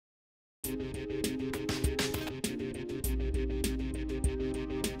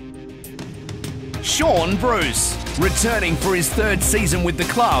Shaun Bruce. Returning for his third season with the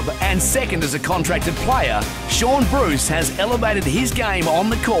club and second as a contracted player, Shaun Bruce has elevated his game on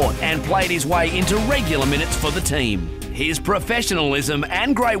the court and played his way into regular minutes for the team. His professionalism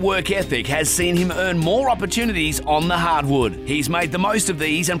and great work ethic has seen him earn more opportunities on the hardwood. He's made the most of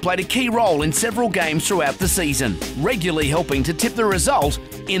these and played a key role in several games throughout the season, regularly helping to tip the result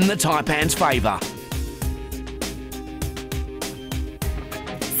in the Taipans' favour.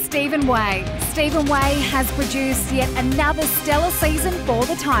 Stephen Way. Stephen Way has produced yet another stellar season for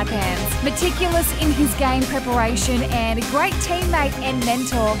the Taipans. Meticulous in his game preparation and a great teammate and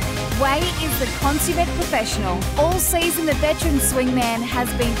mentor, Way is the consummate professional. All season, the veteran swingman has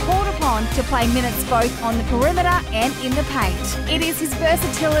been called upon to play minutes both on the perimeter and in the paint. It is his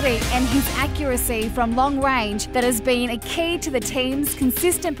versatility and his accuracy from long range that has been a key to the team's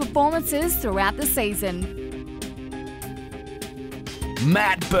consistent performances throughout the season.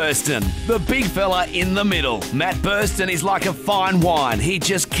 Matt Burston, the big fella in the middle. Matt Burston is like a fine wine. He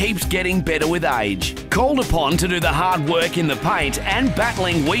just keeps getting better with age. Called upon to do the hard work in the paint and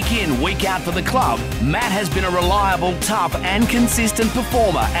battling week in, week out for the club, Matt has been a reliable, tough and consistent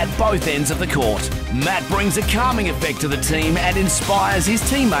performer at both ends of the court. Matt brings a calming effect to the team and inspires his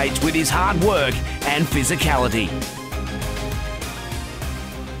teammates with his hard work and physicality.